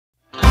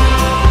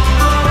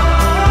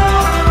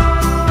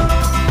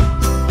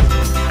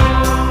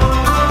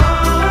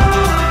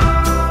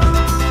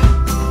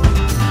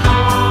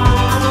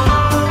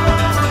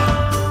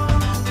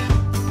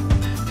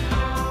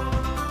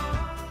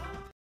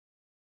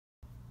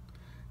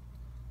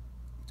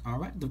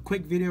Alright, the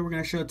quick video we're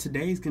going to show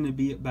today is going to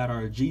be about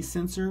our G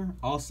sensor,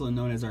 also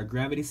known as our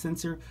gravity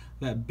sensor,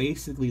 that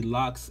basically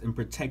locks and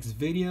protects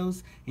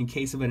videos in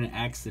case of an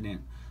accident.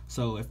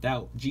 So if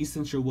that G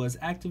sensor was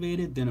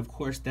activated, then of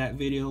course that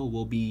video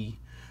will be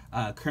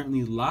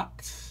currently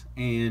locked,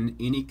 and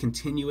any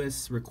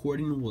continuous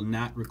recording will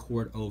not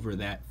record over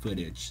that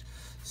footage.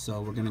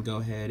 So we're going to go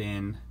ahead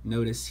and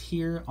notice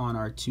here on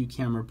our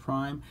 2-camera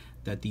prime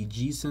that the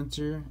G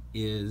sensor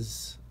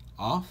is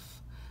off.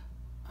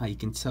 You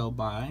can tell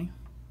by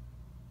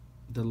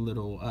the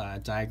little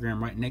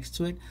diagram right next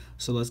to it.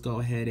 So let's go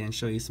ahead and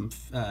show you some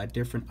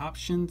different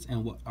options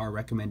and what our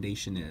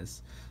recommendation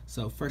is.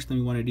 So first thing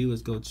we want to do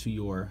is go to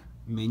your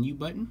menu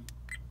button.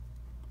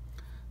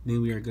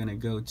 Then we are going to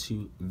go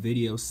to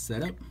video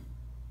setup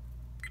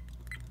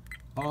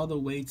all the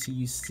way till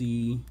you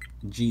see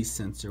G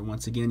sensor.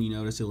 Once again, you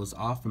notice it was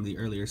off from the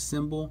earlier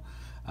symbol.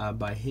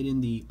 By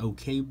hitting the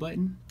OK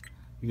button,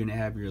 you're going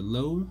to have your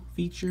low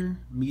feature,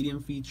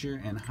 medium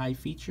feature, and high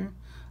feature.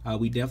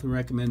 We definitely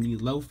recommend the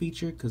low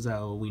feature because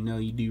we know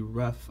you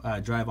do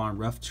drive on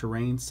rough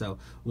terrain, so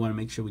we want to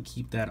make sure we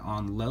keep that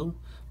on low.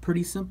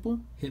 Pretty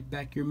simple. Hit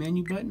back your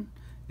menu button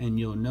and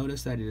you'll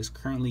notice that it is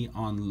currently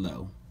on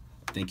low.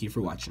 Thank you for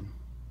watching.